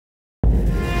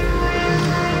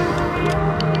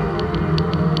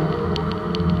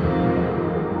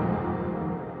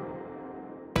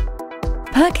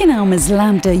PerkinElmer's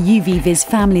LAMBDA UV VIS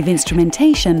family of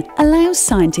instrumentation allows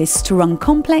scientists to run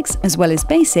complex as well as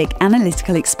basic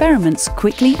analytical experiments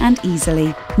quickly and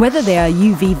easily, whether they are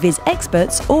UV VIS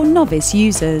experts or novice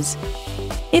users.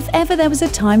 If ever there was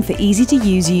a time for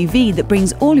easy-to-use UV that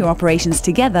brings all your operations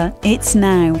together, it's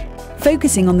now.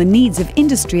 Focusing on the needs of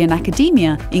industry and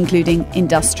academia, including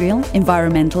industrial,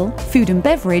 environmental, food and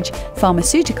beverage,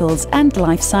 pharmaceuticals and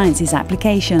life sciences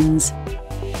applications.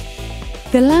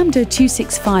 The LAMBDA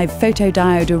 265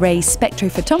 photodiode array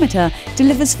spectrophotometer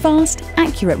delivers fast,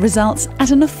 accurate results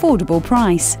at an affordable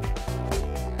price.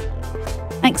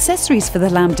 Accessories for the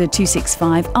LAMBDA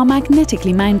 265 are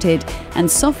magnetically mounted, and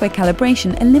software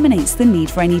calibration eliminates the need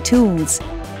for any tools.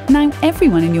 Now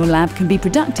everyone in your lab can be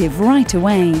productive right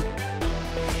away.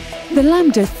 The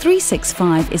LAMBDA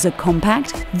 365 is a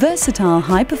compact, versatile,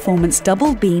 high-performance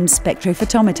double-beam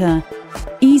spectrophotometer.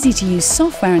 Easy-to-use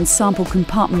software and sample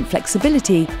compartment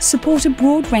flexibility support a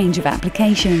broad range of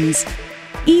applications.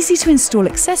 Easy-to-install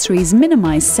accessories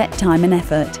minimize set time and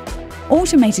effort.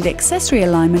 Automated accessory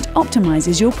alignment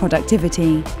optimizes your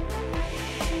productivity.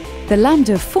 The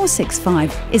LAMBDA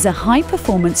 465 is a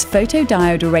high-performance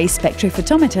photodiode array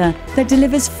spectrophotometer that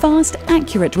delivers fast,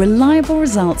 accurate, reliable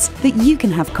results that you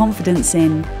can have confidence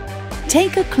in.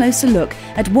 Take a closer look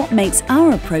at what makes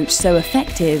our approach so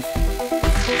effective.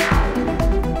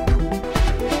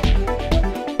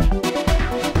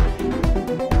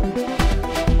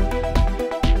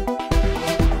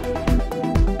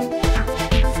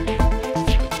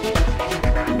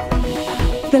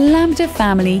 The LAMBDA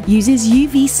family uses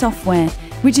UV software,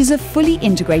 which is a fully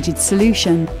integrated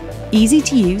solution. Easy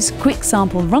to use, quick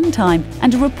sample runtime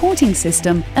and a reporting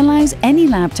system allows any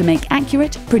lab to make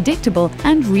accurate, predictable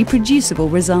and reproducible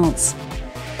results.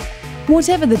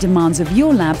 Whatever the demands of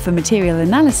your lab for material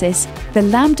analysis, the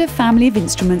LAMBDA family of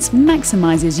instruments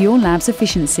maximizes your lab's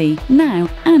efficiency now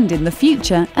and in the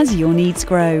future as your needs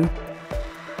grow.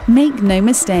 Make no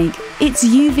mistake, it's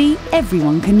UV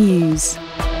everyone can use.